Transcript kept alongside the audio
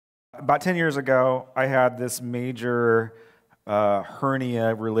about 10 years ago, I had this major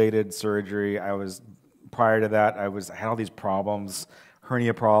hernia-related surgery. Prior to that, I had all these problems,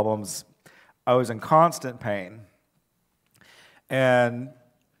 hernia problems. I was in constant pain. And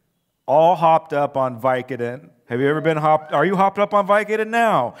all hopped up on Vicodin. Have you ever been are you hopped up on Vicodin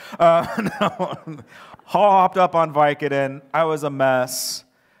now? No. All hopped up on Vicodin. I was a mess.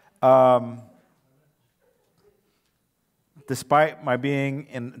 Despite my being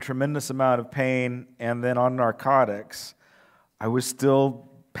in a tremendous amount of pain and then on narcotics, I was still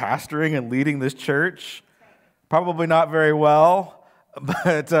pastoring and leading this church. Probably not very well,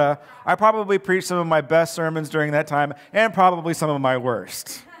 but I probably preached some of my best sermons during that time and probably some of my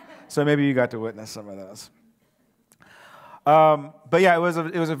worst. So maybe you got to witness some of those. But yeah, it was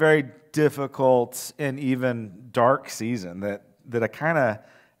a very difficult and even dark season that I kind of,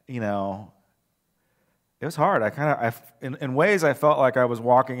 it was hard. In ways I felt like I was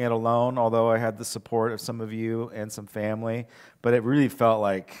walking it alone, although I had the support of some of you and some family. But it really felt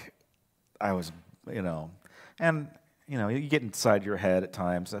like I was, you get inside your head at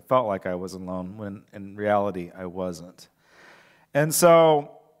times. I felt like I was alone when in reality I wasn't. And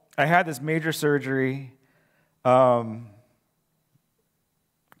so I had this major surgery. Came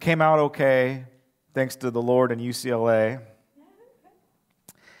out okay, thanks to the Lord and UCLA.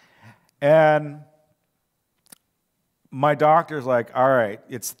 And my doctor's like, all right,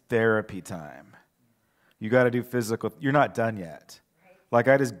 it's therapy time. You got to do physical. You're not done yet. Like,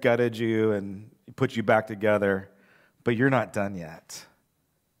 I just gutted you and put you back together, but you're not done yet.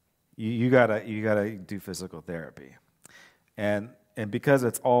 You gotta do physical therapy. And because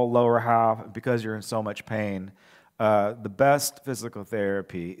it's all lower half, because you're in so much pain, the best physical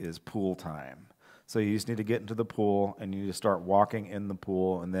therapy is pool time. So you just need to get into the pool, and you just start walking in the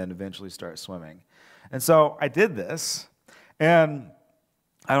pool, and then eventually start swimming. And so I did this, and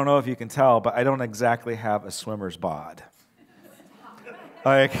I don't know if you can tell, but I don't exactly have a swimmer's bod.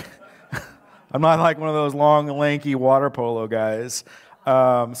 Like, I'm not like one of those long, lanky water polo guys.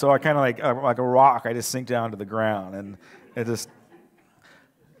 So I kind of like a rock, I just sink down to the ground, and it just,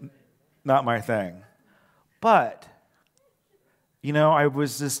 not my thing. But, I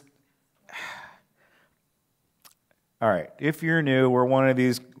was just, all right, if you're new, we're one of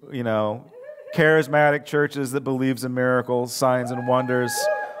these, charismatic churches that believes in miracles, signs, and wonders.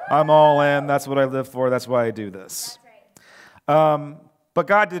 I'm all in. That's what I live for. That's why I do this. But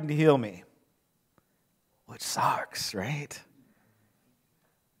God didn't heal me, which sucks, right?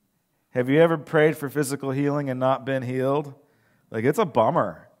 Have you ever prayed for physical healing and not been healed? Like, it's a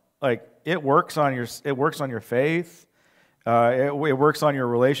bummer. Like, it works on your faith. It works on your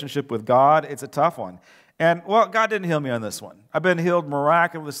relationship with God. It's a tough one. And, well, God didn't heal me on this one. I've been healed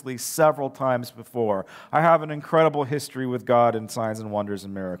miraculously several times before. I have an incredible history with God in signs and wonders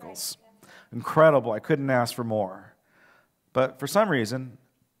and miracles. Incredible. I couldn't ask for more. But for some reason,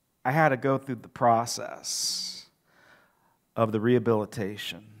 I had to go through the process of the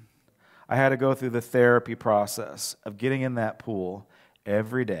rehabilitation. I had to go through the therapy process of getting in that pool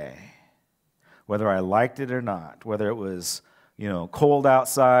every day, whether I liked it or not, whether it was cold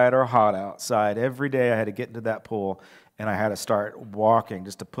outside or hot outside. Every day I had to get into that pool, and I had to start walking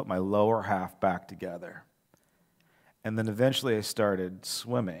just to put my lower half back together. And then eventually I started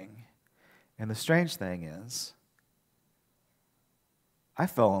swimming. And the strange thing is, I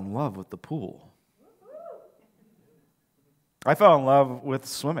fell in love with the pool. I fell in love with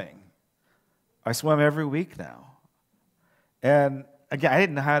swimming. I swim every week now. And again, I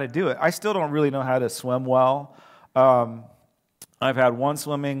didn't know how to do it. I still don't really know how to swim well. I've had one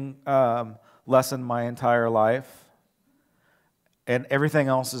swimming lesson my entire life, and everything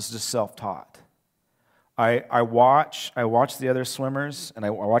else is just self-taught. I watch the other swimmers, and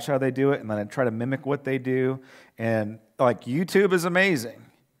I watch how they do it, and then I try to mimic what they do. And like, YouTube is amazing.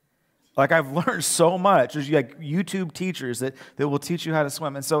 Like, I've learned so much. There's like YouTube teachers that will teach you how to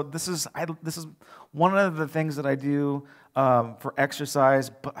swim. And so this is one of the things that I do for exercise,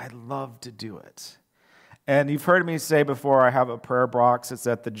 but I love to do it. And you've heard me say before, I have a prayer box. It's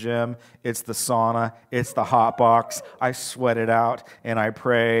at the gym. It's the sauna. It's the hot box. I sweat it out, and I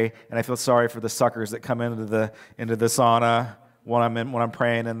pray, and I feel sorry for the suckers that come into the sauna when I'm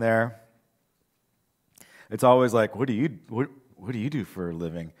praying in there. It's always like, what do you do for a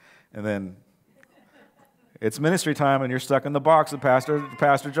living? And then it's ministry time, and you're stuck in the box with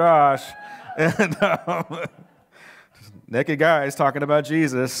Pastor Josh, and naked guys talking about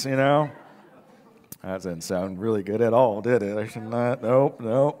Jesus, That didn't sound really good at all, did it? I should not.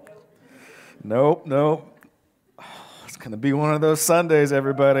 Nope. It's going to be one of those Sundays,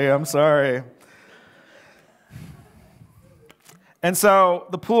 everybody. I'm sorry. And so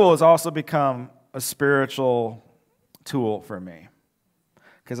the pool has also become a spiritual tool for me.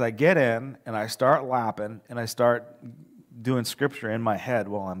 Because I get in and I start lapping and I start doing scripture in my head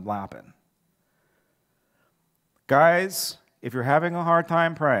while I'm lapping. Guys, if you're having a hard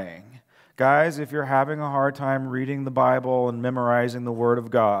time praying, guys, if you're having a hard time reading the Bible and memorizing the Word of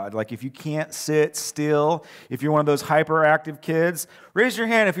God, like if you can't sit still, if you're one of those hyperactive kids, raise your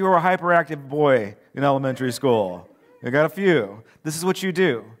hand if you were a hyperactive boy in elementary school. I got a few. This is what you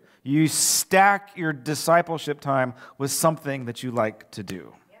do. You stack your discipleship time with something that you like to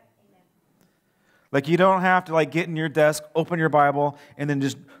do. Like you don't have to like get in your desk, open your Bible, and then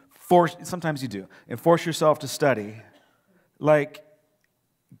just sometimes you do, and force yourself to study. Like,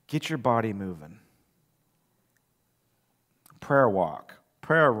 get your body moving. Prayer walk,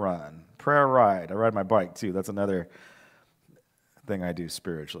 prayer run, prayer ride. I ride my bike too. That's another thing I do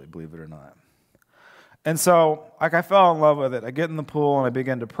spiritually, believe it or not. And so, like, I fell in love with it. I get in the pool and I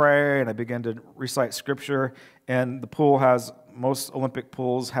begin to pray and I begin to recite scripture. And the pool has, most Olympic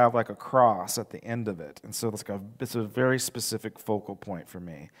pools have like a cross at the end of it. And so it's a very specific focal point for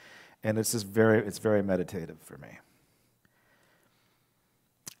me. And it's very meditative for me.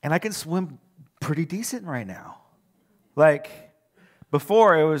 And I can swim pretty decent right now. Like,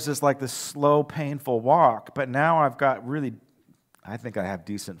 before it was just like this slow, painful walk. But now I've got I think I have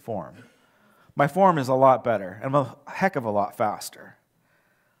decent form. My form is a lot better, and I'm a heck of a lot faster.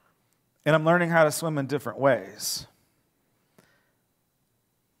 And I'm learning how to swim in different ways.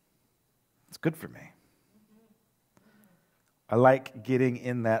 It's good for me. I like getting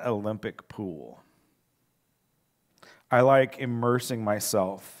in that Olympic pool. I like immersing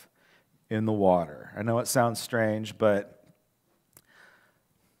myself in the water. I know it sounds strange, but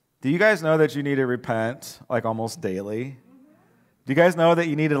do you guys know that you need to repent like almost daily? Do you guys know that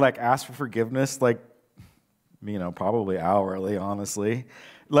you need to like ask for forgiveness like, probably hourly, honestly?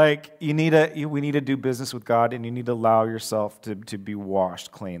 Like we need to do business with God, and you need to allow yourself to be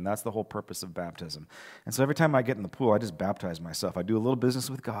washed clean. That's the whole purpose of baptism. And so every time I get in the pool, I just baptize myself. I do a little business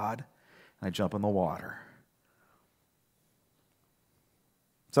with God, and I jump in the water.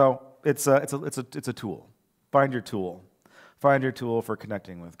 So it's a tool. Find your tool. Find your tool for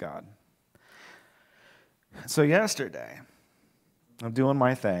connecting with God. So yesterday, I'm doing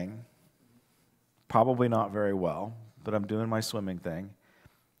my thing. Probably not very well, but I'm doing my swimming thing.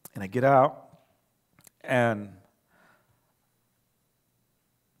 And I get out, and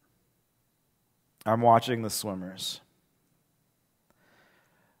I'm watching the swimmers.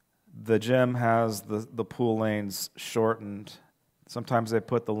 The gym has the pool lanes shortened. Sometimes they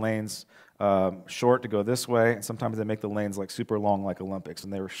put the lanes short to go this way, and sometimes they make the lanes like super long like Olympics,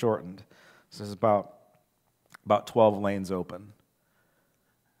 and they were shortened. So there's about 12 lanes open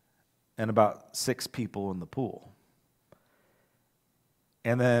and about 6 people in the pool.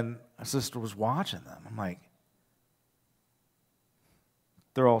 And then my sister was watching them. I'm like,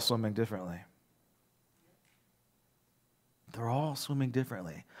 they're all swimming differently. They're all swimming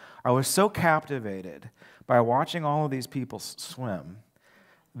differently. I was so captivated by watching all of these people swim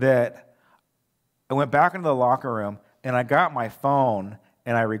that I went back into the locker room and I got my phone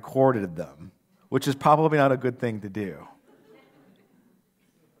and I recorded them, which is probably not a good thing to do.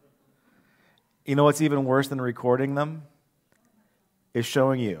 You know what's even worse than recording them? Is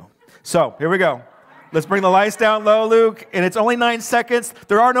showing you. So, here we go. Let's bring the lights down low, Luke, and it's only 9 seconds.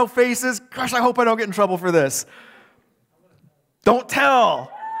 There are no faces. Gosh, I hope I don't get in trouble for this. Don't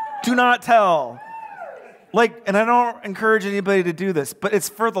tell. Do not tell. And I don't encourage anybody to do this, but it's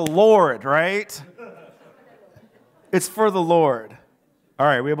for the Lord, right? It's for the Lord. All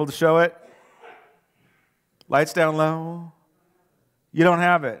right, we able to show it? Lights down low. You don't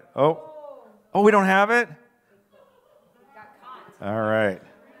have it. Oh, we don't have it? All right.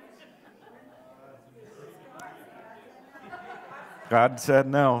 God said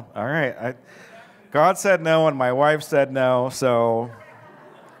no. All right. God said no, and my wife said no, so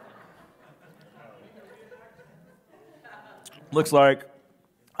looks like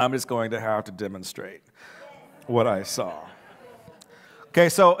I'm just going to have to demonstrate what I saw. Okay,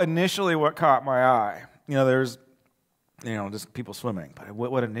 so initially what caught my eye, there's, just people swimming, but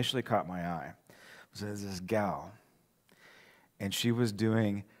what initially caught my eye was this gal. And she was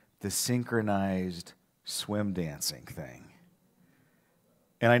doing the synchronized swim dancing thing.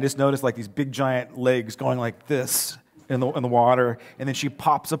 And I just noticed like these big giant legs going like this in the water. And then she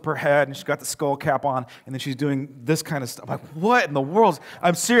pops up her head and she's got the skull cap on. And then she's doing this kind of stuff. I'm like, what in the world?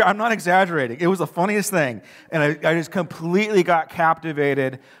 I'm serious. I'm not exaggerating. It was the funniest thing. And I just completely got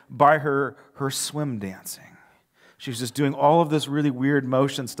captivated by her swim dancing. She was just doing all of this really weird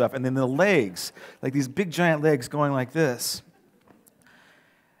motion stuff. And then the legs, like these big giant legs going like this.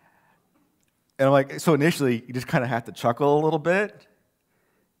 And I'm like, so initially, you just kind of have to chuckle a little bit.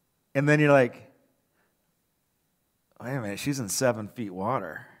 And then you're like, wait a minute, she's in 7 feet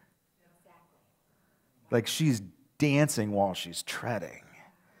water. Like she's dancing while she's treading.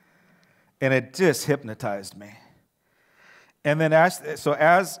 And it just hypnotized me. And then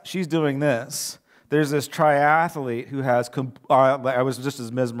as she's doing this, there's this triathlete who has, I was just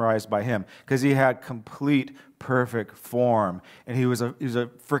as mesmerized by him because he had complete perfect form. And he was a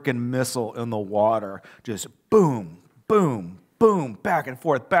freaking missile in the water. Just boom, boom, boom, back and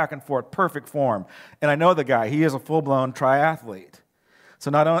forth, perfect form. And I know the guy, he is a full-blown triathlete.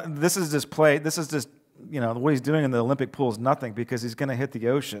 So this is just, what he's doing in the Olympic pool is nothing because he's going to hit the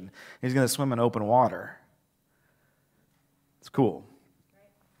ocean. He's going to swim in open water. It's cool.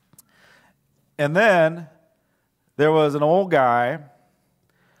 And then there was an old guy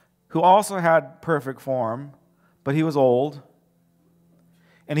who also had perfect form, but he was old,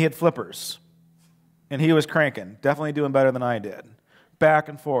 and he had flippers, and he was cranking, definitely doing better than I did, back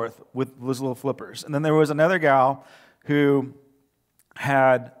and forth with those little flippers. And then there was another gal who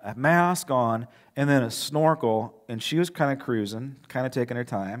had a mask on and then a snorkel, and she was kind of cruising, kind of taking her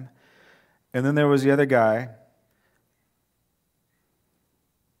time. And then there was the other guy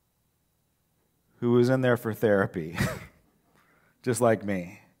who was in there for therapy, just like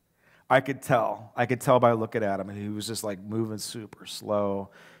me. I could tell by looking at him, and he was just like moving super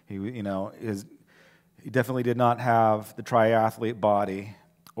slow. He definitely did not have the triathlete body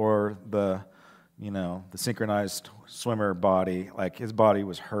or the synchronized swimmer body. Like his body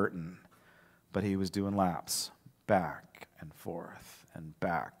was hurting, but he was doing laps back and forth and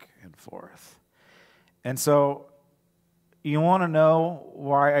back and forth. And so, you want to know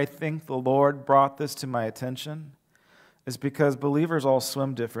why I think the Lord brought this to my attention? It's because believers all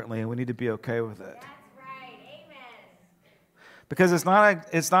swim differently, and we need to be okay with it. That's right. Amen. Because it's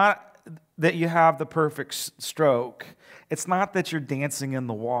not that you have the perfect stroke. It's not that you're dancing in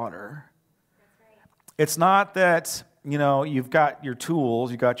the water. That's right. It's not that, you've got your tools,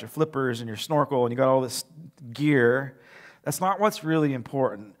 you got your flippers and your snorkel, and you got all this gear. That's not what's really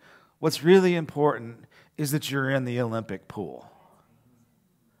important. What's really important is that you're in the Olympic pool.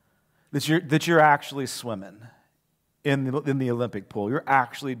 That you're actually swimming in the Olympic pool. You're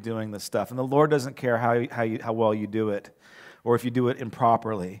actually doing this stuff. And the Lord doesn't care how well you do it or if you do it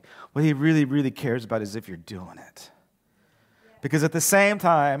improperly. What He really, really cares about is if you're doing it. Because at the same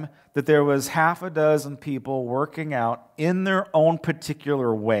time that there was half a dozen people working out in their own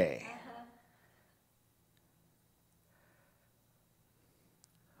particular way.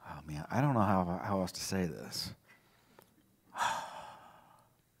 Oh man, I don't know how else to say this.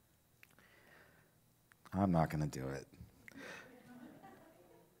 I'm not going to do it.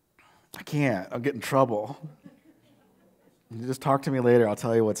 I can't. I'll get in trouble. You just talk to me later. I'll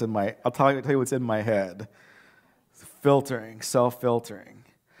tell you what's in my head. Filtering, self-filtering.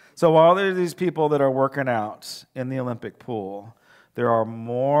 So while there's these people that are working out in the Olympic pool, there are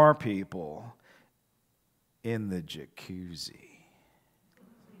more people in the jacuzzi.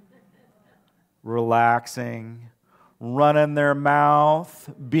 Relaxing, running their mouth,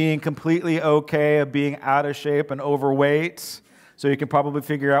 being completely okay of being out of shape and overweight. So you can probably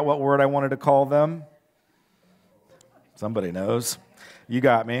figure out what word I wanted to call them. Somebody knows. You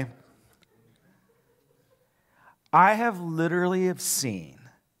got me. I have literally seen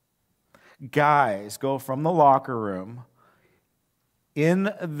guys go from the locker room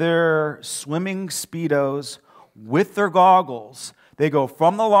in their swimming Speedos with their goggles. They go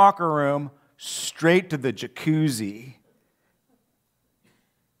from the locker room straight to the jacuzzi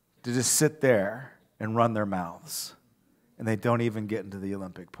to just sit there and run their mouths. And they don't even get into the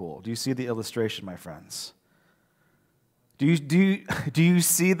Olympic pool. Do you see the illustration, my friends? Do you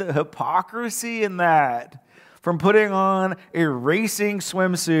see the hypocrisy in that? From putting on a racing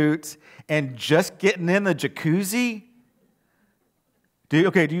swimsuit and just getting in the jacuzzi?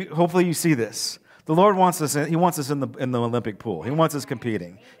 Hopefully you see this. The Lord wants us. He wants us in the Olympic pool. He wants us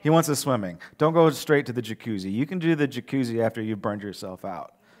competing. He wants us swimming. Don't go straight to the jacuzzi. You can do the jacuzzi after you've burned yourself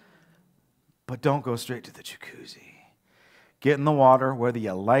out, but don't go straight to the jacuzzi. Get in the water whether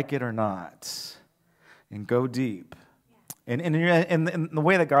you like it or not, and go deep. And in the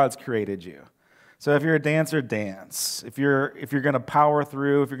way that God's created you. So if you're a dancer, dance. If you're going to power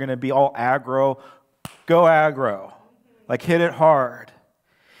through, if you're going to be all aggro, go aggro. Like hit it hard.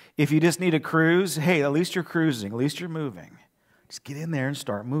 If you just need a cruise, hey, at least you're cruising. At least you're moving. Just get in there and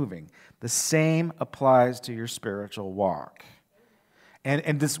start moving. The same applies to your spiritual walk.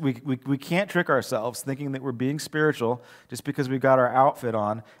 And this, we can't trick ourselves thinking that we're being spiritual just because we've got our outfit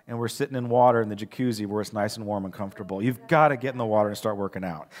on and we're sitting in water in the jacuzzi where it's nice and warm and comfortable. You've got to get in the water and start working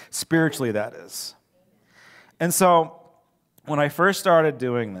out. Spiritually, that is. And so when I first started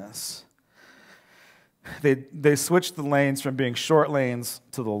doing this, they switched the lanes from being short lanes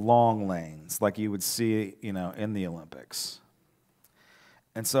to the long lanes like you would see, in the Olympics.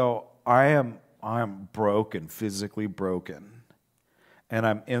 And so I am broken, physically broken. And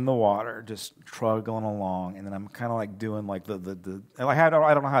I'm in the water, just struggling along, and then I'm kind of like doing like I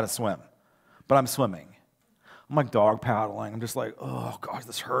don't know how to swim, but I'm swimming. I'm like dog paddling. I'm just like, oh gosh,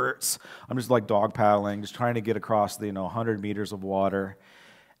 this hurts. I'm just like dog paddling, just trying to get across the 100 meters of water.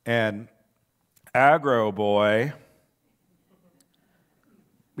 And aggro boy,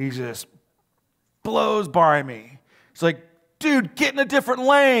 he just blows by me. He's like, dude, get in a different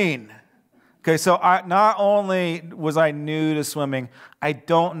lane. Okay, so not only was I new to swimming, I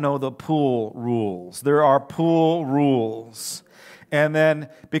don't know the pool rules. There are pool rules. And then,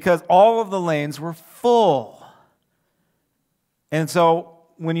 because all of the lanes were full. And so,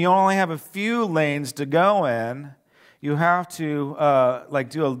 when you only have a few lanes to go in, you have to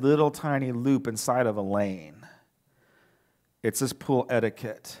do a little tiny loop inside of a lane. It's this pool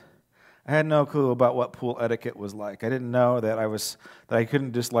etiquette. I had no clue about what pool etiquette was like. I didn't know that I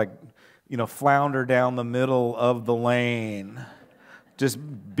couldn't just flounder down the middle of the lane, just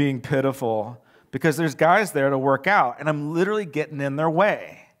being pitiful, because there's guys there to work out, and I'm literally getting in their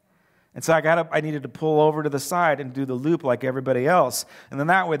way. And so I needed to pull over to the side and do the loop like everybody else, and then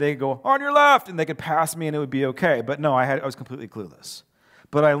that way they go, on your left, and they could pass me and it would be okay. But no, I was completely clueless.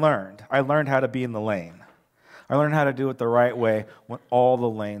 But I learned how to be in the lane. I learned how to do it the right way when all the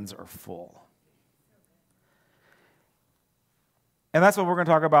lanes are full. And that's what we're going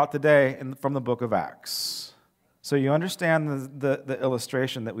to talk about today from the book of Acts. So you understand the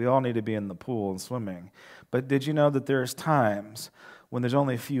illustration that we all need to be in the pool and swimming. But did you know that there's times when there's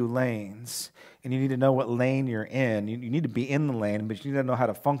only a few lanes, and you need to know what lane you're in? You need to be in the lane, but you need to know how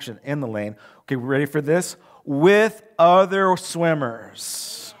to function in the lane. Okay, ready for this? With other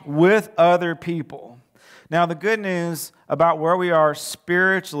swimmers, with other people. Now, the good news about where we are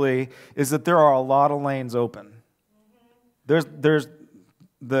spiritually is that there are a lot of lanes open. There's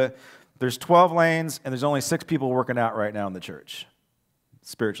 12 lanes, and there's only 6 people working out right now in the church,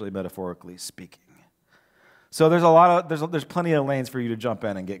 spiritually, metaphorically speaking. So there's plenty of lanes for you to jump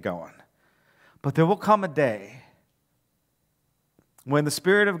in and get going. But there will come a day when the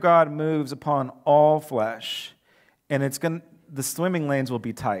Spirit of God moves upon all flesh, and the swimming lanes will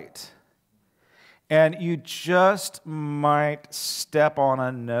be tight. And you just might step on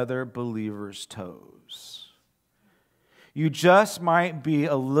another believer's toes. You just might be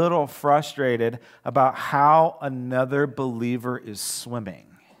a little frustrated about how another believer is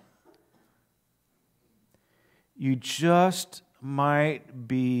swimming. You just might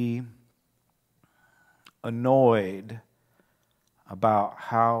be annoyed about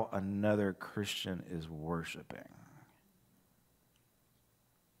how another Christian is worshiping.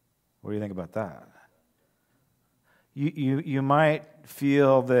 What do you think about that? You might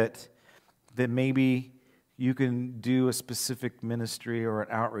feel that maybe you can do a specific ministry or an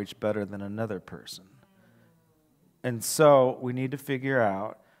outreach better than another person. And so we need to figure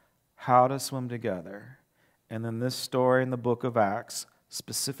out how to swim together. And then this story in the book of Acts,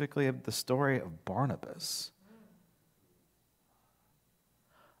 specifically of the story of Barnabas.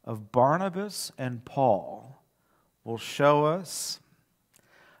 Of Barnabas and Paul will show us.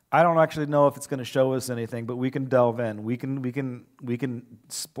 I don't actually know if it's going to show us anything, but we can delve in. We can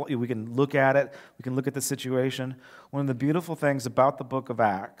look at it. We can look at the situation. One of the beautiful things about the book of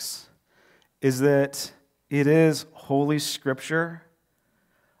Acts is that it is Holy Scripture,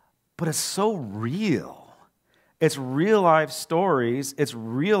 but it's so real. It's real life stories. It's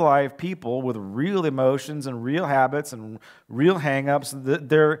real life people with real emotions and real habits and real hang-ups.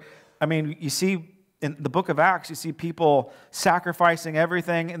 You see. In the book of Acts, you see people sacrificing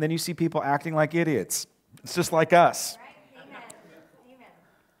everything, and then you see people acting like idiots. It's just like us. Right? Amen. Amen.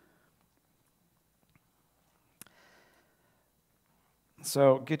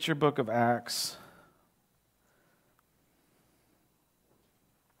 So get your book of Acts.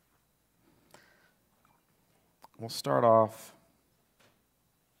 We'll start off.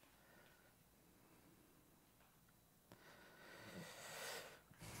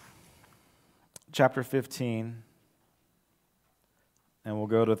 Chapter 15, and we'll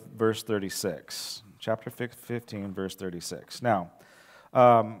go to verse 36. Chapter 15, verse 36. Now,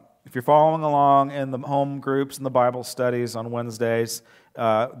 if you're following along in the home groups and the Bible studies on Wednesdays,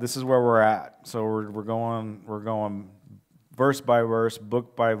 this is where we're at. So we're going verse by verse,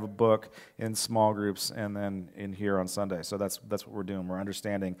 book by book, in small groups, and then in here on Sunday. So that's what we're doing. We're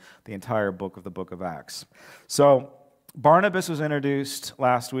understanding the entire book of Acts. So Barnabas was introduced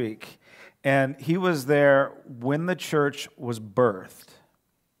last week, and he was there when the church was birthed.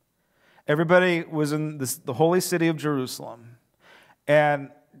 Everybody was in the holy city of Jerusalem, and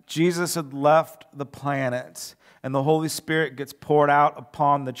Jesus had left the planet, and the Holy Spirit gets poured out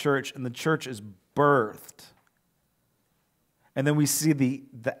upon the church, and the church is birthed. And then we see the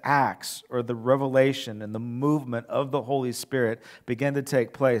acts or the revelation and the movement of the Holy Spirit begin to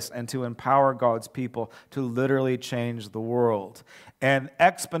take place and to empower God's people to literally change the world. And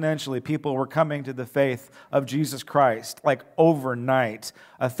exponentially, people were coming to the faith of Jesus Christ, like overnight,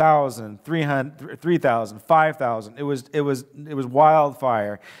 1,000, 3,000, 5,000. It was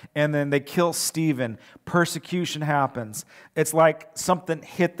wildfire. And then they kill Stephen. Persecution happens. It's like something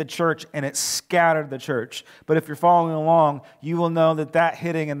hit the church and it scattered the church. But if you're following along, you will know that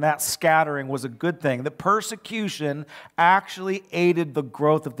hitting and that scattering was a good thing. The persecution actually aided the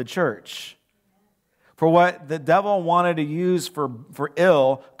growth of the church. For what the devil wanted to use for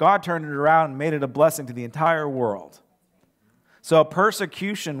ill, God turned it around and made it a blessing to the entire world. So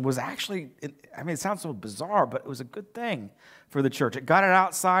persecution was actually, it sounds so bizarre, but it was a good thing for the church. It got it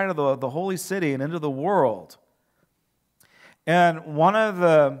outside of the holy city and into the world. And one of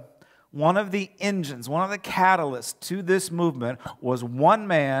the engines, one of the catalysts to this movement was one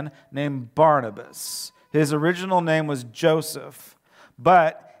man named Barnabas. His original name was Joseph,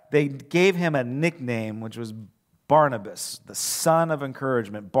 but they gave him a nickname, which was Barnabas, the son of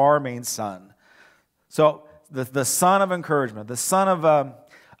encouragement. Bar means son. So the son of encouragement, the son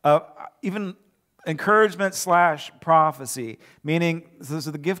of even encouragement / prophecy, meaning so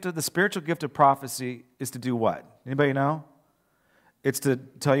the spiritual gift of prophecy is to do what? Anybody know? It's to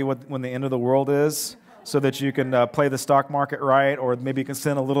tell you when the end of the world is, so that you can play the stock market right, or maybe you can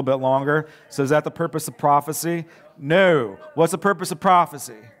sin a little bit longer. So is that the purpose of prophecy? No. What's the purpose of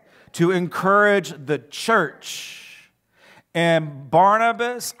prophecy? To encourage the church. And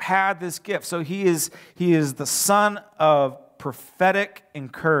Barnabas had this gift. So he is the son of prophetic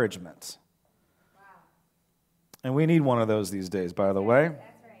encouragement. Wow. And we need one of those these days, by the way. That's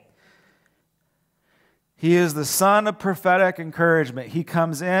right. He is the son of prophetic encouragement. He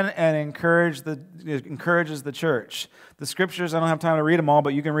comes in and encourages the church. The scriptures, I don't have time to read them all,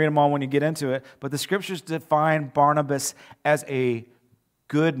 but you can read them all when you get into it. But the scriptures define Barnabas as a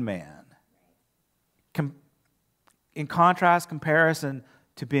good man. In comparison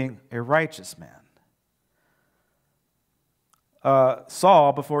to being a righteous man.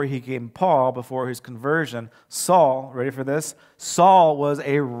 Saul, before he became Paul, before his conversion, Saul, ready for this? Saul was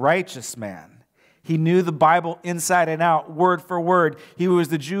a righteous man. He knew the Bible inside and out, word for word. He was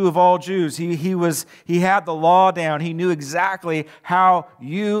the Jew of all Jews. He had the law down. He knew exactly how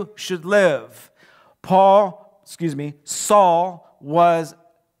you should live. Saul was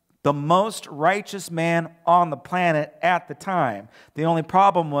the most righteous man on the planet at the time. The only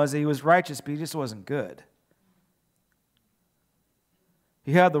problem was that he was righteous, but he just wasn't good.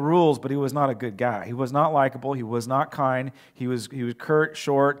 He had the rules, but he was not a good guy. He was not likable. He was not kind. He was curt,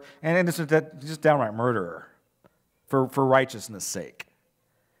 short, and just downright murderer for righteousness' sake.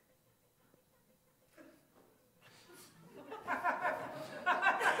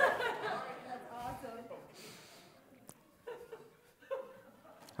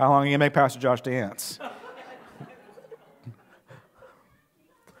 How long are you going to make Pastor Josh dance?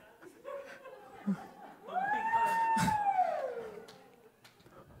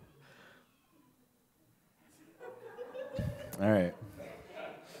 All right.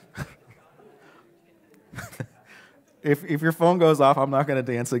 If your phone goes off, I'm not going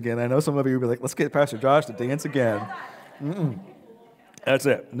to dance again. I know some of you will be like, let's get Pastor Josh to dance again. That's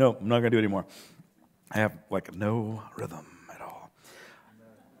it. No, I'm not going to do it anymore. I have no rhythm.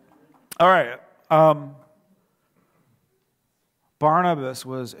 All right. Barnabas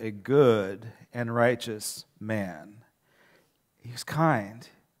was a good and righteous man. He was kind.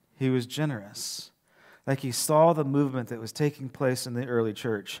 He was generous. Like he saw the movement that was taking place in the early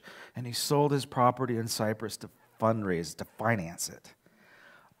church, and he sold his property in Cyprus to fundraise, to finance it.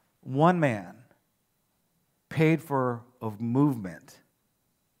 One man paid for a movement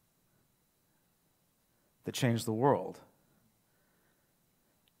that changed the world.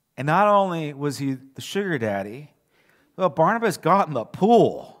 And not only was he the sugar daddy, well, Barnabas got in the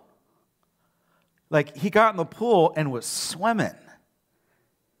pool. Like, he got in the pool and was swimming.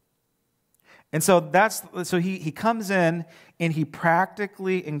 And so he comes in and he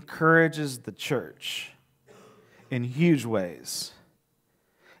practically encourages the church in huge ways.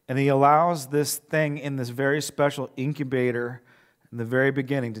 And he allows this thing in this very special incubator in the very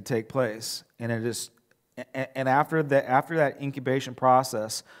beginning to take place. And it is, and after that incubation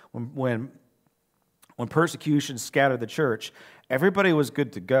process, when persecution scattered the church, everybody was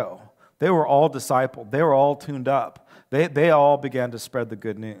good to go. They were all discipled. They were all tuned up. They all began to spread the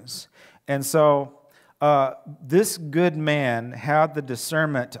good news. And so this good man had the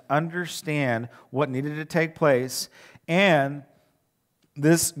discernment to understand what needed to take place, and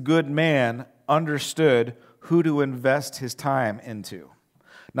this good man understood who to invest his time into.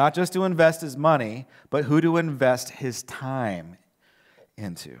 Not just to invest his money, but who to invest his time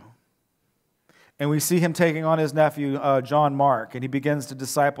into. And we see him taking on his nephew, John Mark, and he begins to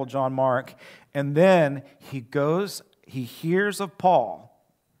disciple John Mark. And then he hears of Paul.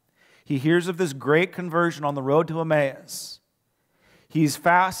 He hears of this great conversion on the road to Emmaus. He's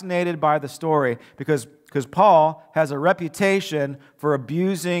fascinated by the story because Paul has a reputation for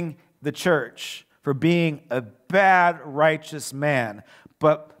abusing the church, for being a bad, righteous man.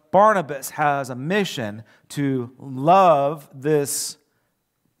 But Barnabas has a mission to love this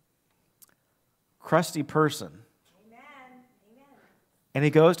crusty person. Amen. And he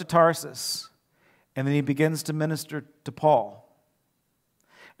goes to Tarsus, and then he begins to minister to Paul.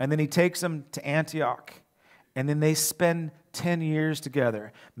 And then he takes him to Antioch, and then they spend 10 years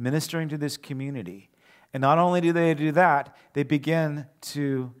together ministering to this community. And not only do they do that, they begin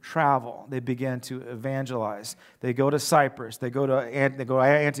to travel. They begin to evangelize. They go to Cyprus. They go to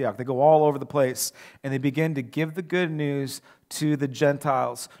Antioch. They go all over the place. And they begin to give the good news to the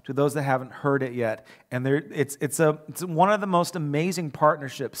Gentiles, to those that haven't heard it yet. And it's one of the most amazing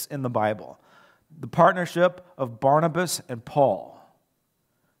partnerships in the Bible. The partnership of Barnabas and Paul.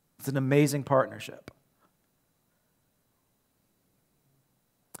 It's an amazing partnership.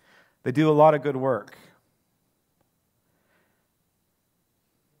 They do a lot of good work.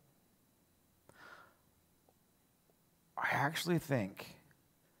 I actually think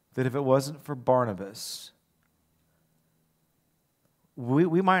that if it wasn't for Barnabas,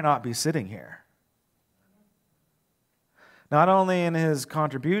 we might not be sitting here. Not only in his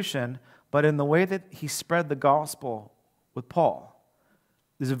contribution, but in the way that he spread the gospel with Paul.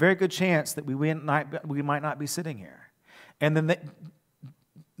 There's a very good chance that we might not be sitting here. And then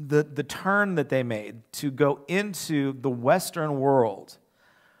the turn that they made to go into the Western world,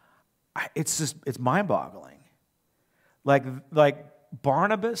 it's mind-boggling. Like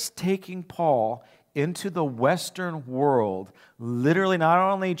Barnabas taking Paul into the Western world literally not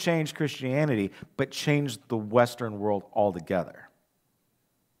only changed Christianity, but changed the Western world altogether.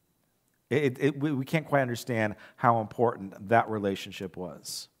 We can't quite understand how important that relationship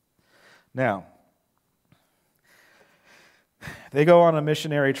was. Now, they go on a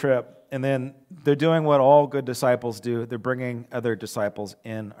missionary trip, and then they're doing what all good disciples do. They're bringing other disciples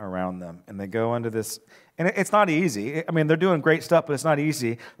in around them, and they go into this, and it's not easy. I mean, they're doing great stuff, but it's not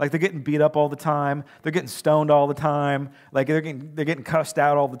easy. Like, they're getting beat up all the time. They're getting stoned all the time. Like, they're getting cussed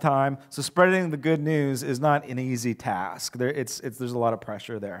out all the time. So spreading the good news is not an easy task. There's a lot of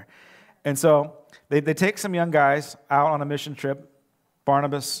pressure there. And so they take some young guys out on a mission trip,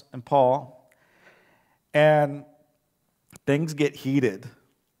 Barnabas and Paul, and things get heated.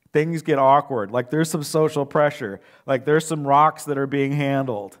 Things get awkward. Like, there's some social pressure. Like, there's some rocks that are being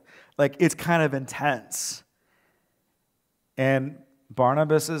handled. Like, it's kind of intense. And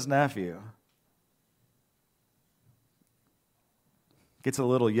Barnabas' nephew gets a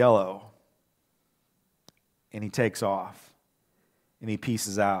little yellow, and he takes off, and he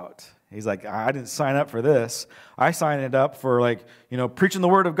pieces out. He's like, I didn't sign up for this. I signed it up for, preaching the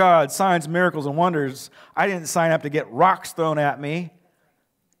word of God, signs, miracles, and wonders. I didn't sign up to get rocks thrown at me.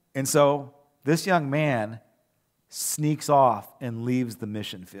 And so this young man sneaks off and leaves the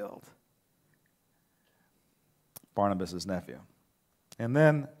mission field. Barnabas' nephew. And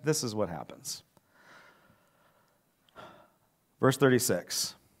then this is what happens. Verse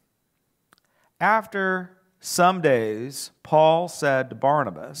 36. After some days, Paul said to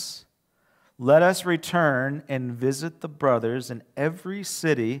Barnabas, "Let us return and visit the brothers in every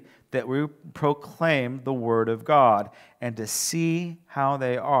city that we proclaim the word of God, and to see how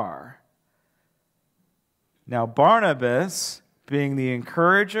they are." Now Barnabas, being the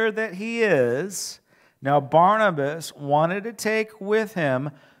encourager that he is, Barnabas wanted to take with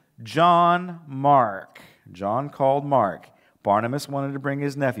him John Mark. John called Mark. Barnabas wanted to bring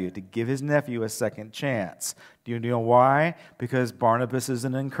his nephew, to give his nephew a second chance. Do you know why? Because Barnabas is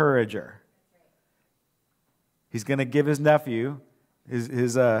an encourager. He's going to give his nephew,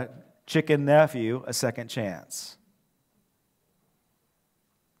 his chicken nephew, a second chance.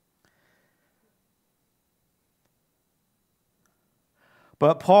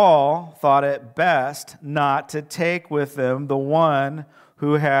 But Paul thought it best not to take with them the one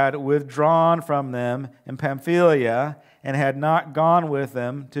who had withdrawn from them in Pamphylia and had not gone with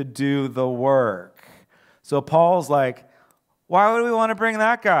them to do the work. So Paul's like, why would we want to bring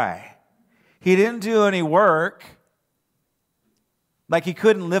that guy? He didn't do any work. Like he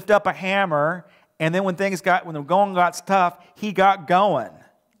couldn't lift up a hammer, and then when the going got tough, he got going.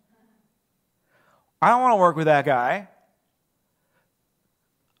 I don't want to work with that guy.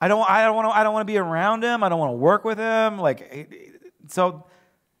 I don't want to be around him. I don't want to work with him. So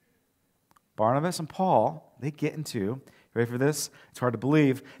Barnabas and Paul, they get into, ready for this? It's hard to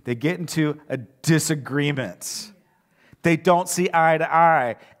believe. They get into a disagreement. They don't see eye to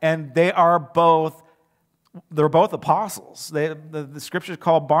eye, and they're both apostles. The scriptures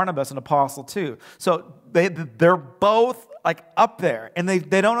call Barnabas an apostle too. So they're both like up there, and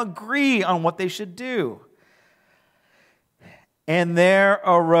they don't agree on what they should do. And there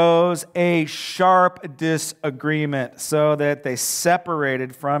arose a sharp disagreement, so that they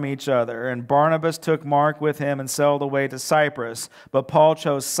separated from each other. And Barnabas took Mark with him and sailed away to Cyprus. But Paul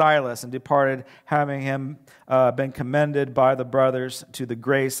chose Silas and departed, having him been commended by the brothers to the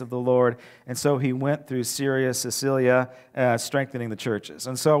grace of the Lord. And so he went through Syria, Cilicia, strengthening the churches.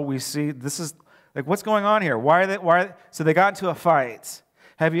 And so we see, this is like, what's going on here? So they got into a fight.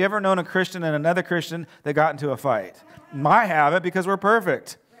 Have you ever known a Christian and another Christian that got into a fight? I have it because we're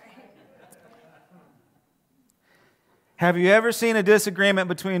perfect. Have you ever seen a disagreement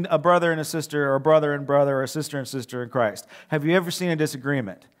between a brother and a sister, or a brother and brother, or a sister and sister in Christ? Have you ever seen a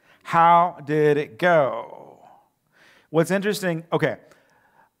disagreement? How did it go? What's interesting, okay,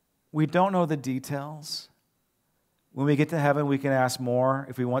 we don't know the details. When we get to heaven, we can ask more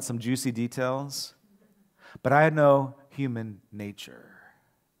if we want some juicy details. But I know human nature.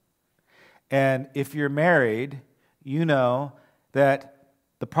 And if you're married, you know that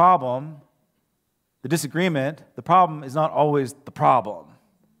the problem is not always the problem.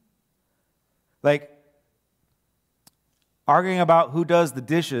 Like, arguing about who does the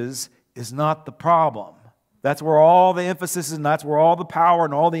dishes is not the problem. That's where all the emphasis is, and that's where all the power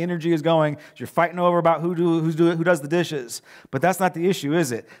and all the energy is going. You're fighting over about who does the dishes. But that's not the issue,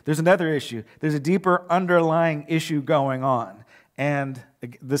 is it? There's another issue. There's a deeper underlying issue going on. And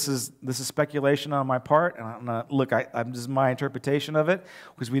this is speculation on my part, and I'm just my interpretation of it,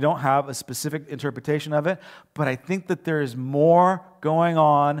 because we don't have a specific interpretation of it. But I think that there is more going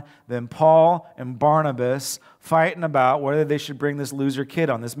on than Paul and Barnabas fighting about whether they should bring this loser kid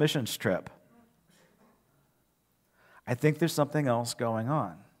on this missions trip. I think there's something else going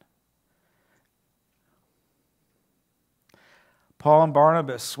on. Paul and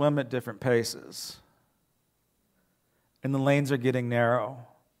Barnabas swim at different paces, and the lanes are getting narrow.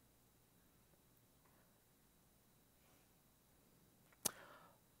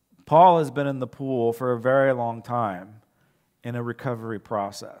 Paul has been in the pool for a very long time in a recovery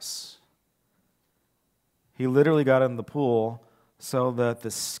process. He literally got in the pool so that the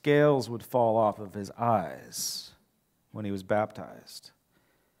scales would fall off of his eyes when he was baptized.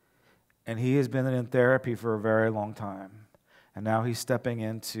 And he has been in therapy for a very long time. And now he's stepping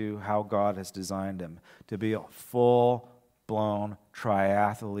into how God has designed him to be a full-blown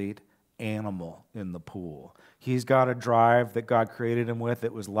triathlete animal in the pool. He's got a drive that God created him with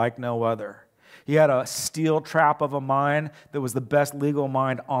that was like no other. He had a steel trap of a mind that was the best legal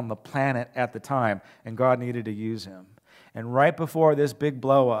mind on the planet at the time, and God needed to use him. And right before this big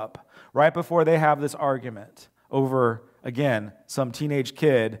blow-up, right before they have this argument over, again, some teenage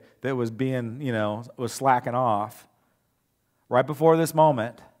kid that was was slacking off, right before this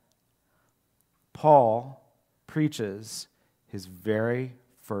moment, Paul preaches his very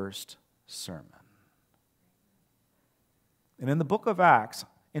first sermon. And in the book of Acts,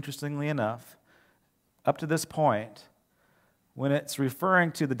 interestingly enough, up to this point, when it's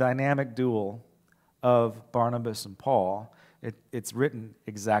referring to the dynamic duel of Barnabas and Paul, it's written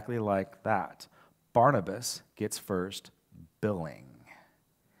exactly like that. Barnabas gets first billing,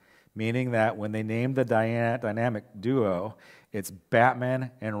 meaning that when they name the dynamic duo, it's Batman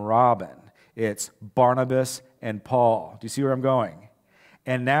and Robin. It's Barnabas and Paul. Do you see where I'm going?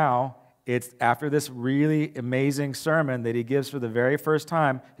 And now, it's after this really amazing sermon that he gives for the very first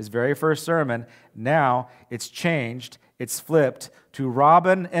time, his very first sermon, now it's changed, it's flipped to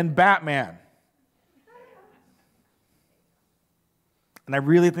Robin and Batman. And I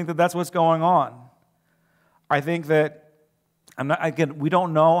really think that that's what's going on. I think that, we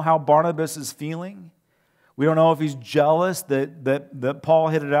don't know how Barnabas is feeling. We don't know if he's jealous that Paul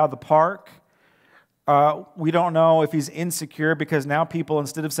hit it out of the park. We don't know if he's insecure because now people,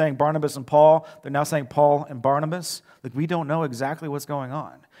 instead of saying Barnabas and Paul, they're now saying Paul and Barnabas. Like, we don't know exactly what's going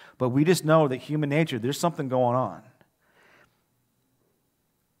on. But we just know that human nature, there's something going on.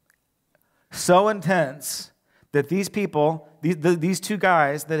 So intense that these people, these two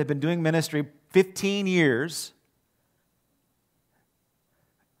guys that have been doing ministry 15 years,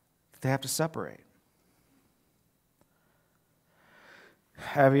 they have to separate.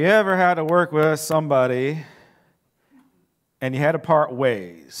 Have you ever had to work with somebody and you had to part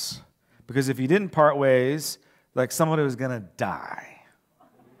ways? Because if you didn't part ways, like somebody was going to die.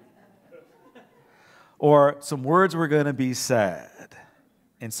 Or some words were going to be said.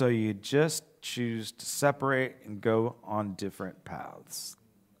 And so you just choose to separate and go on different paths.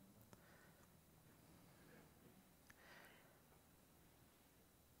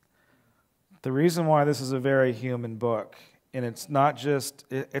 The reason why this is a very human book, and it's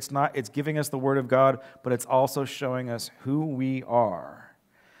giving us the Word of God, but it's also showing us who we are.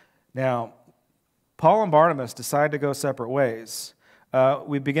 Now, Paul and Barnabas decide to go separate ways.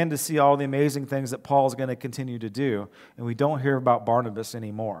 We begin to see all the amazing things that Paul's going to continue to do, and we don't hear about Barnabas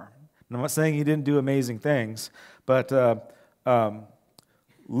anymore. And I'm not saying he didn't do amazing things, but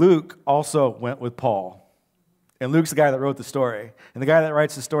Luke also went with Paul. And Luke's the guy that wrote the story. And the guy that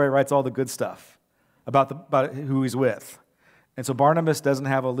writes the story writes all the good stuff about who he's with. And so Barnabas doesn't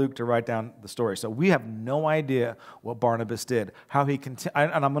have a Luke to write down the story. So we have no idea what Barnabas did, how he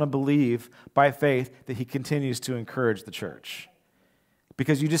and I'm going to believe by faith that he continues to encourage the church.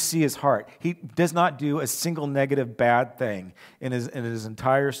 Because you just see his heart. He does not do a single negative bad thing in his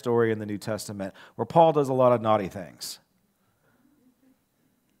entire story in the New Testament, where Paul does a lot of naughty things.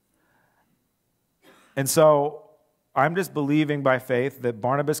 And so I'm just believing by faith that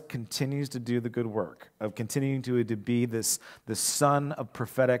Barnabas continues to do the good work of continuing to be this son of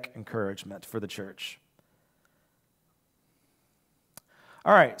prophetic encouragement for the church.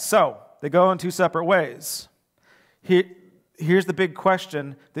 All right, so they go in two separate ways. Here's the big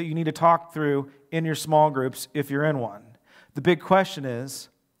question that you need to talk through in your small groups if you're in one. The big question is,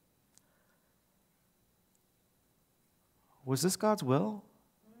 was this God's will?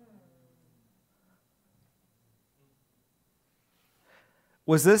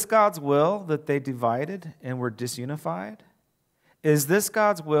 Was this God's will that they divided and were disunified? Is this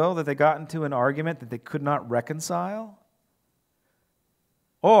God's will that they got into an argument that they could not reconcile?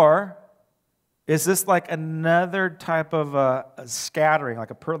 Or is this like another type of a scattering, like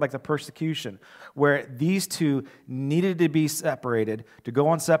the persecution, where these two needed to be separated to go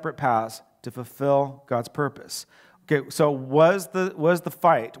on separate paths to fulfill God's purpose? Okay, so was the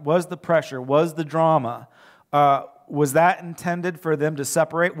fight, was the pressure, was the drama, was that intended for them to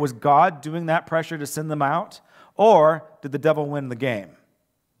separate? Was God doing that pressure to send them out? Or did the devil win the game?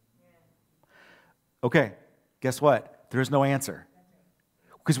 Okay, guess what? There's no answer.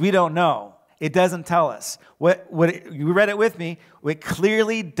 Because we don't know. It doesn't tell us. You read it with me. It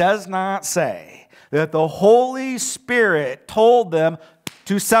clearly does not say that the Holy Spirit told them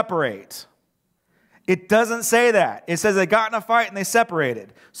to separate. It doesn't say that. It says they got in a fight and they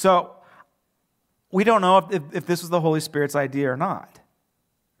separated. So we don't know if this was the Holy Spirit's idea or not.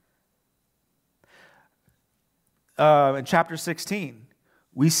 In chapter 16,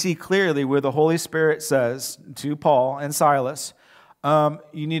 we see clearly where the Holy Spirit says to Paul and Silas,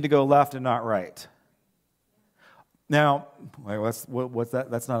 you need to go left and not right. Now, what's that?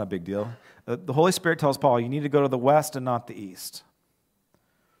 That's not a big deal. The Holy Spirit tells Paul, you need to go to the west and not the east.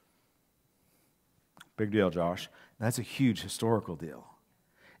 Big deal, Josh. That's a huge historical deal.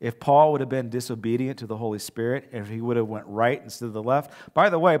 If Paul would have been disobedient to the Holy Spirit, if he would have went right instead of the left.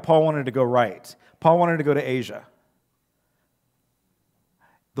 By the way, Paul wanted to go right. Paul wanted to go to Asia.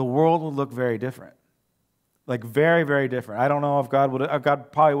 The world would look very different. Like very, very different. I don't know if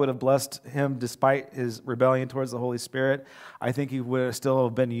God probably would have blessed him despite his rebellion towards the Holy Spirit. I think he would have still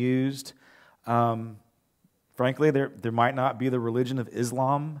have been used. Frankly, there might not be the religion of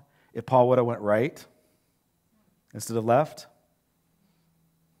Islam if Paul would have went right instead of left.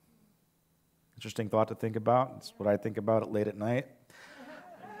 Interesting thought to think about. It's what I think about it late at night.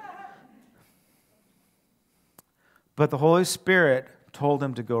 But the Holy Spirit told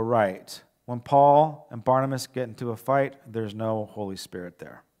him to go right. When Paul and Barnabas get into a fight, there's no Holy Spirit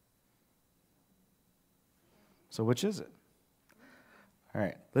there. So which is it? All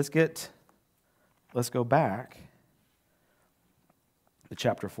right, let's go back to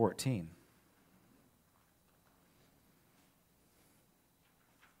chapter 14.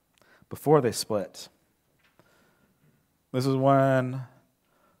 Before they split. This is when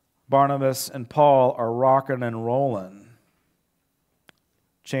Barnabas and Paul are rocking and rolling.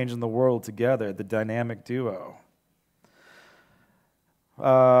 changing the world together, the dynamic duo.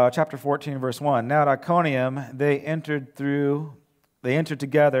 Chapter 14, verse 1. Now at Iconium, they entered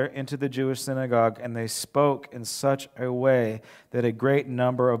together into the Jewish synagogue, and they spoke in such a way that a great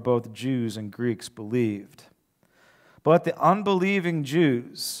number of both Jews and Greeks believed. But the unbelieving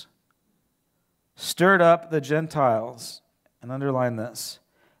Jews stirred up the Gentiles, and underline this,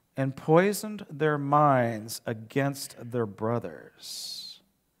 and poisoned their minds against their brothers.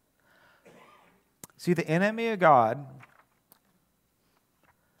 See, the enemy of God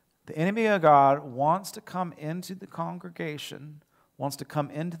wants to come into the congregation, wants to come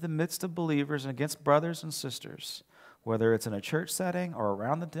into the midst of believers and against brothers and sisters, whether it's in a church setting or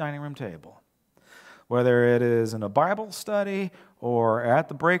around the dining room table, whether it is in a Bible study or at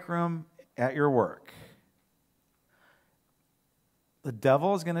the break room at your work. The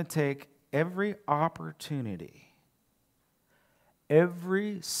devil is going to take every opportunity,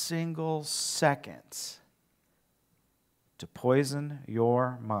 every single second, to poison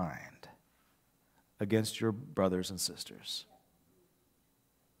your mind against your brothers and sisters.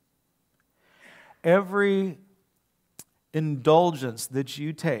 Every indulgence that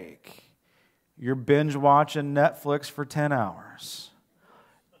you take, you're binge watching Netflix for 10 hours.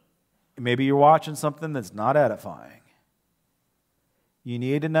 Maybe you're watching something that's not edifying. You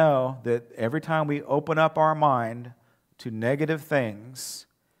need to know that every time we open up our mind to negative things,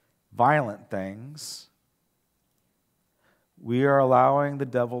 violent things, we are allowing the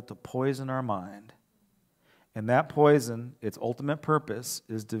devil to poison our mind. And that poison, its ultimate purpose,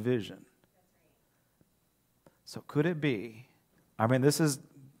 is division. So could it be, this is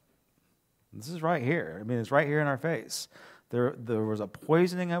right here. It's right here in our face. There was a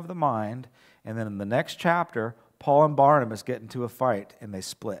poisoning of the mind, and then in the next chapter, Paul and Barnabas get into a fight, and they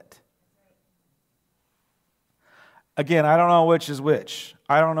split. Again, I don't know which is which.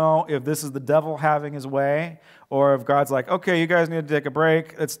 I don't know if this is the devil having his way, or if God's like, okay, you guys need to take a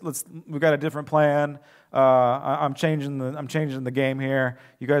break. We've got a different plan. I'm changing the game here.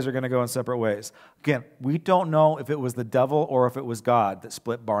 You guys are going to go in separate ways. Again, we don't know if it was the devil or if it was God that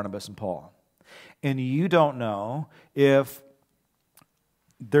split Barnabas and Paul. And you don't know if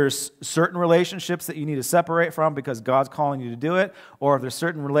there's certain relationships that you need to separate from because God's calling you to do it, or if there's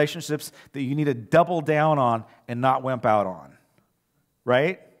certain relationships that you need to double down on and not wimp out on.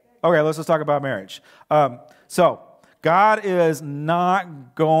 Right? Okay, let's just talk about marriage. So God is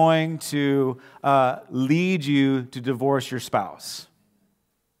not going to lead you to divorce your spouse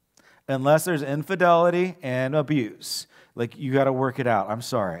unless there's infidelity and abuse. Like, you got to work it out. I'm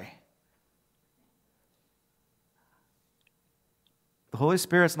sorry. The Holy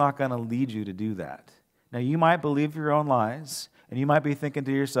Spirit's not going to lead you to do that. Now, you might believe your own lies, and you might be thinking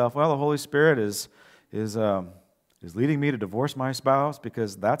to yourself, well, the Holy Spirit is leading me to divorce my spouse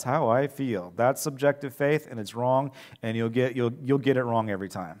because that's how I feel. That's subjective faith, and it's wrong, and you'll get it wrong every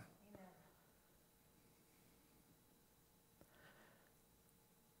time.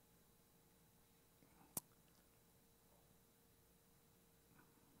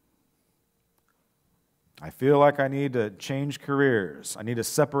 I feel like I need to change careers. I need to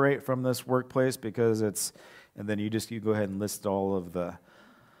separate from this workplace because it's, and then you go ahead and list all of the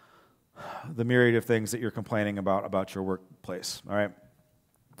myriad of things that you're complaining about your workplace, all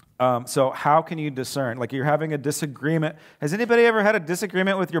right? So how can you discern? Like, you're having a disagreement. Has anybody ever had a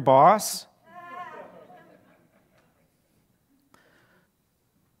disagreement with your boss?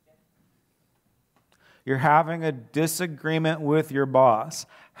 You're having a disagreement with your boss.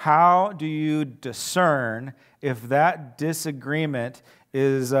 How do you discern if that disagreement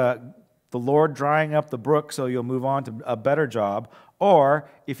is the Lord drying up the brook so you'll move on to a better job, or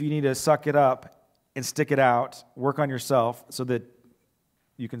if you need to suck it up and stick it out, work on yourself so that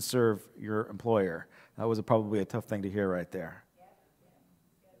you can serve your employer? That was probably a tough thing to hear right there.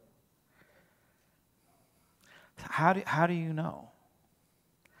 How do you know?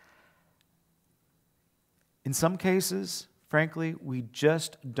 In some cases, frankly, we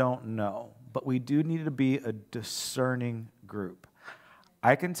just don't know, but we do need to be a discerning group.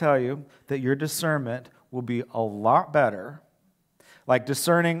 I can tell you that your discernment will be a lot better, like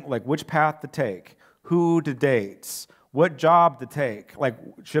discerning like which path to take, who to date, what job to take, like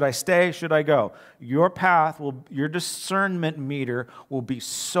should I stay, should I go? Your discernment meter will be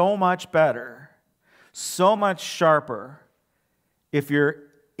so much better, so much sharper if you're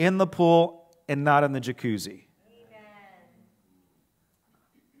in the pool and not in the jacuzzi. Amen.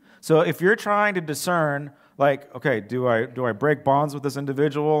 So if you're trying to discern, like, okay, do I break bonds with this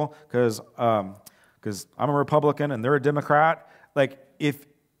individual because I'm a Republican and they're a Democrat? Like, if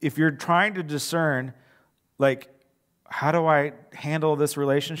you're trying to discern, like, how do I handle this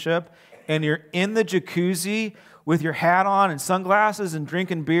relationship? And you're in the jacuzzi with your hat on and sunglasses and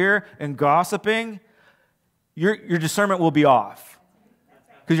drinking beer and gossiping, your discernment will be off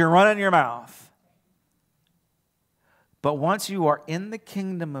because you're running your mouth. But once you are in the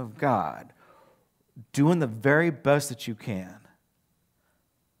kingdom of God, doing the very best that you can,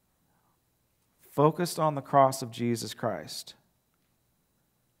 focused on the cross of Jesus Christ,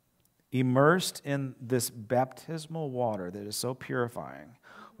 immersed in this baptismal water that is so purifying,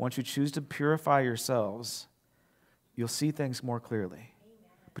 once you choose to purify yourselves, you'll see things more clearly.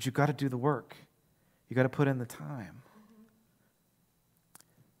 But you've got to do the work. You've got to put in the time.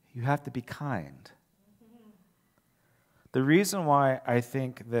 You have to be kind. The reason why I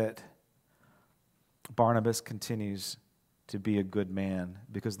think that Barnabas continues to be a good man,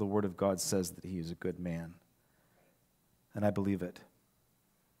 because the Word of God says that he is a good man. And I believe it.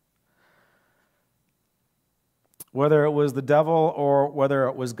 Whether it was the devil or whether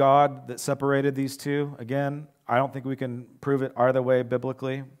it was God that separated these two, again, I don't think we can prove it either way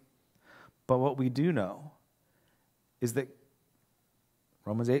biblically. But what we do know is that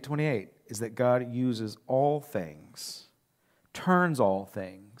Romans 8:28 is that God uses all things, turns all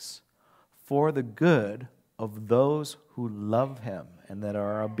things for the good of those who love him and that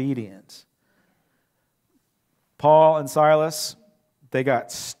are obedient. Paul and Silas, they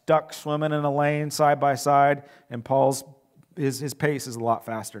got stuck swimming in a lane side by side, and Paul's his pace is a lot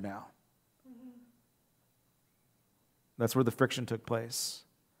faster now. That's where the friction took place.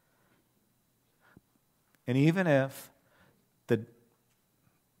 And even if the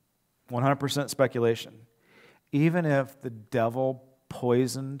 100% speculation, even if the devil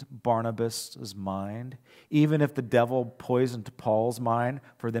poisoned Barnabas' mind, even if the devil poisoned Paul's mind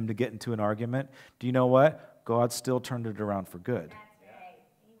for them to get into an argument, do you know what? God still turned it around for good. That's right.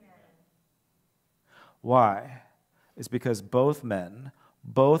 Amen. Why? It's because both men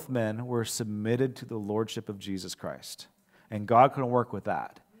were submitted to the lordship of Jesus Christ. And God can work with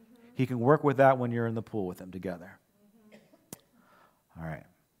that. He can work with that when you're in the pool with them together. All right.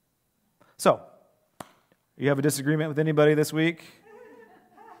 So, you have a disagreement with anybody this week?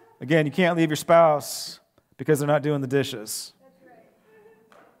 Again, you can't leave your spouse because they're not doing the dishes.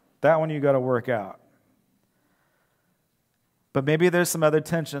 That one you got to work out. But maybe there's some other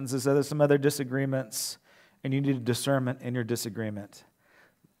tensions, there's some other disagreements, and you need a discernment in your disagreement.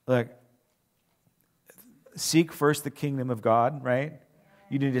 Look, seek first the kingdom of God, right?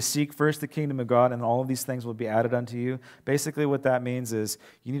 You need to seek first the kingdom of God, and all of these things will be added unto you. Basically, what that means is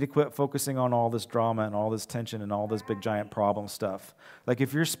you need to quit focusing on all this drama and all this tension and all this big giant problem stuff. Like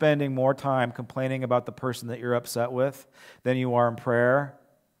if you're spending more time complaining about the person that you're upset with than you are in prayer,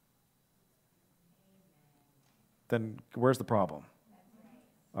 then where's the problem?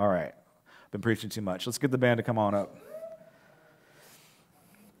 All right. I've been preaching too much. Let's get the band to come on up.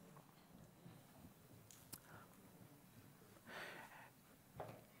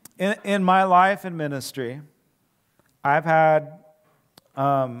 In my life and ministry, I've had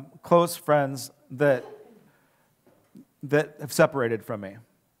close friends that have separated from me.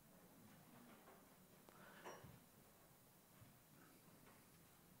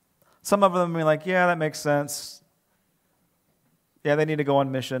 Some of them be like, yeah, that makes sense. Yeah, they need to go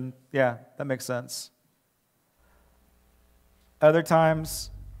on mission. Yeah, that makes sense. Other times,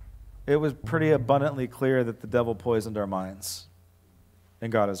 it was pretty abundantly clear that the devil poisoned our minds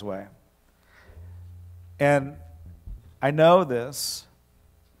and got his way. And I know this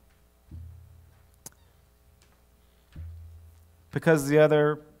because the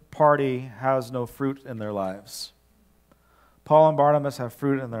other party has no fruit in their lives. Paul and Barnabas have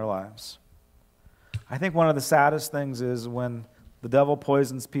fruit in their lives. I think one of the saddest things is when the devil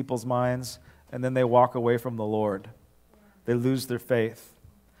poisons people's minds and then they walk away from the Lord. They lose their faith.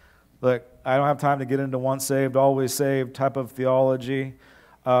 Look, I don't have time to get into once saved, always saved type of theology.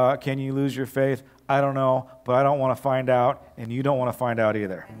 Can you lose your faith? I don't know, but I don't want to find out, and you don't want to find out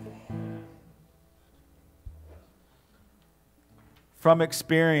either. From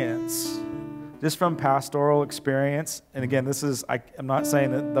experience, just from pastoral experience, and again, this is, I'm not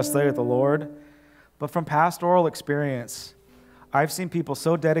saying that thus saith the Lord, but from pastoral experience, I've seen people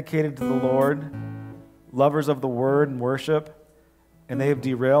so dedicated to the Lord, lovers of the word and worship, and they have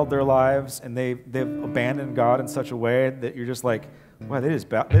derailed their lives, and they've abandoned God in such a way that you're just like, wow, they just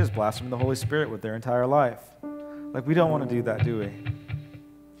blaspheme the Holy Spirit with their entire life. Like, we don't want to do that, do we?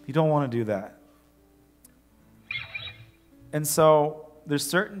 You don't want to do that. And so there's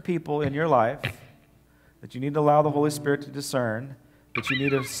certain people in your life that you need to allow the Holy Spirit to discern, that you need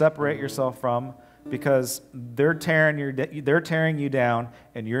to separate yourself from, because they're tearing you down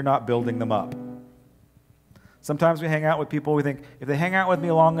and you're not building them up. Sometimes we hang out with people, we think, if they hang out with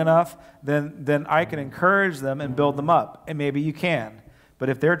me long enough, then I can encourage them and build them up. And maybe you can. But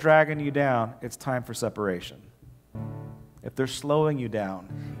if they're dragging you down, it's time for separation. If they're slowing you down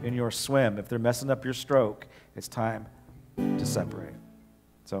in your swim, if they're messing up your stroke, it's time to separate.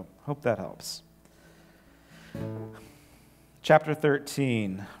 So, hope that helps. Chapter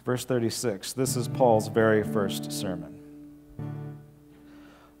 13, verse 36. This is Paul's very first sermon.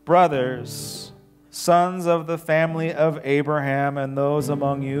 Brothers, sons of the family of Abraham, and those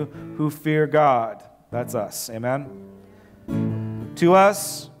among you who fear God. That's us. Amen? To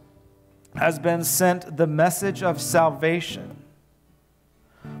us has been sent the message of salvation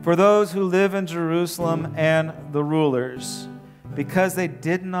for those who live in Jerusalem and the rulers, because they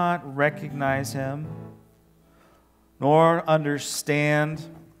did not recognize him nor understand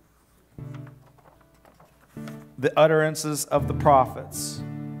the utterances of the prophets,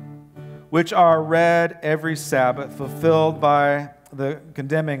 which are read every Sabbath, fulfilled by the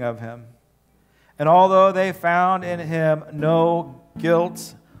condemning of him. And although they found in him no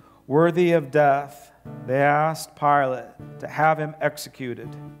guilt worthy of death, they asked Pilate to have him executed.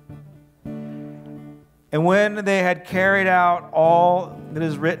 And when they had carried out all that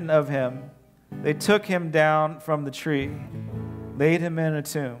is written of him, they took him down from the tree, laid him in a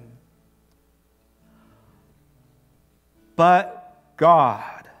tomb. But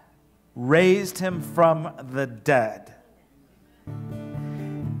God raised him from the dead.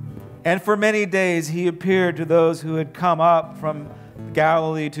 And for many days he appeared to those who had come up from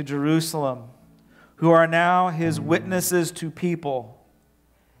Galilee to Jerusalem, who are now his witnesses to people.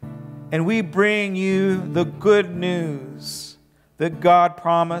 And we bring you the good news that God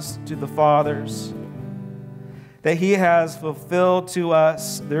promised to the fathers, that he has fulfilled to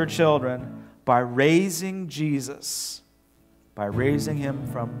us, their children, by raising Jesus, by raising him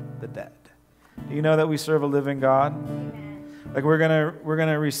from the dead. Do you know that we serve a living God? Like we're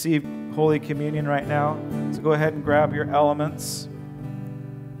gonna receive Holy Communion right now. So go ahead and grab your elements.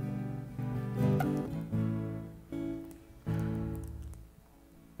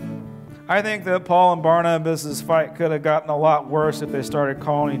 I think that Paul and Barnabas' fight could have gotten a lot worse if they started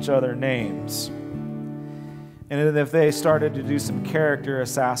calling each other names. And if they started to do some character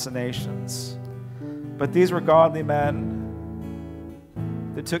assassinations. But these were godly men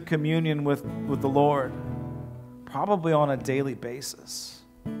that took communion with the Lord, probably on a daily basis.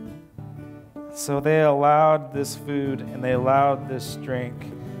 So they allowed this food and they allowed this drink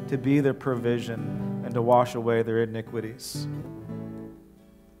to be their provision and to wash away their iniquities.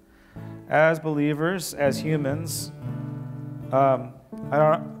 As believers, as humans, we're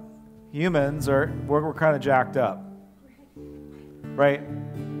kind of jacked up, right?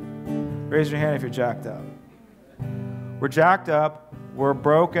 Raise your hand if you're jacked up. We're jacked up, we're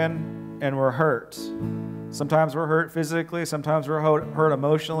broken, and we're hurt. Sometimes we're hurt physically, sometimes we're hurt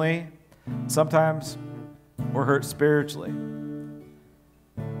emotionally, sometimes we're hurt spiritually.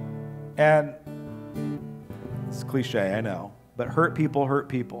 And it's cliche, I know, but hurt people hurt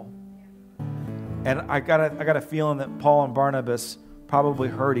people. And I got a feeling that Paul and Barnabas probably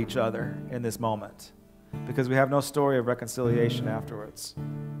hurt each other in this moment because we have no story of reconciliation afterwards.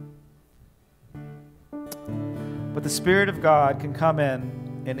 But the Spirit of God can come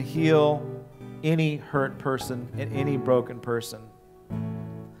in and heal any hurt person and any broken person.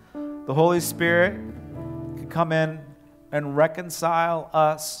 The Holy Spirit can come in and reconcile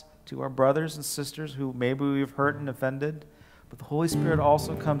us to our brothers and sisters who maybe we've hurt and offended. But the Holy Spirit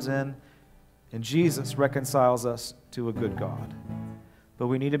also comes in and Jesus reconciles us to a good God. But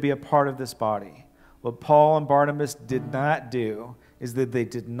we need to be a part of this body. What Paul and Barnabas did not do is that they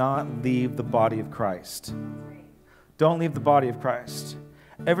did not leave the body of Christ. Don't leave the body of Christ.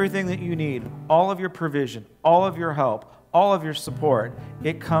 Everything that you need, all of your provision, all of your help, all of your support,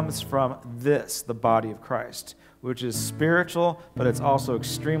 it comes from this, the body of Christ, which is spiritual, but it's also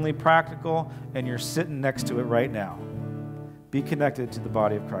extremely practical, and you're sitting next to it right now. Be connected to the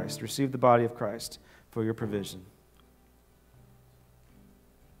body of Christ. Receive the body of Christ for your provision.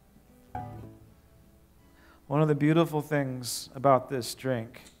 One of the beautiful things about this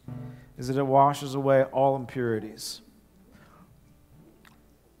drink is that it washes away all impurities.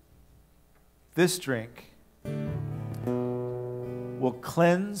 This drink will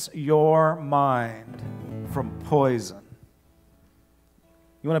cleanse your mind from poison.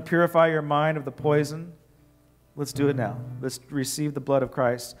 You want to purify your mind of the poison? Let's do it now. Let's receive the blood of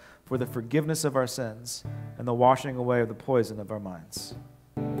Christ for the forgiveness of our sins and the washing away of the poison of our minds.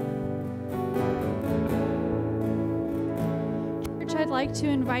 Church, I'd like to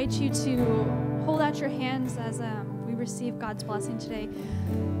invite you to hold out your hands as we receive God's blessing today.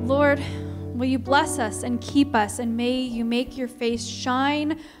 Lord, Will you bless us and keep us, and may you make your face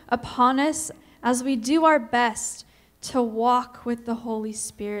shine upon us as we do our best to walk with the Holy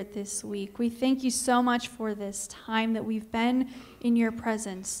Spirit this week. We thank you so much for this time that we've been in your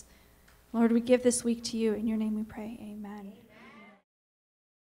presence. Lord, we give this week to you. In your name we pray. Amen.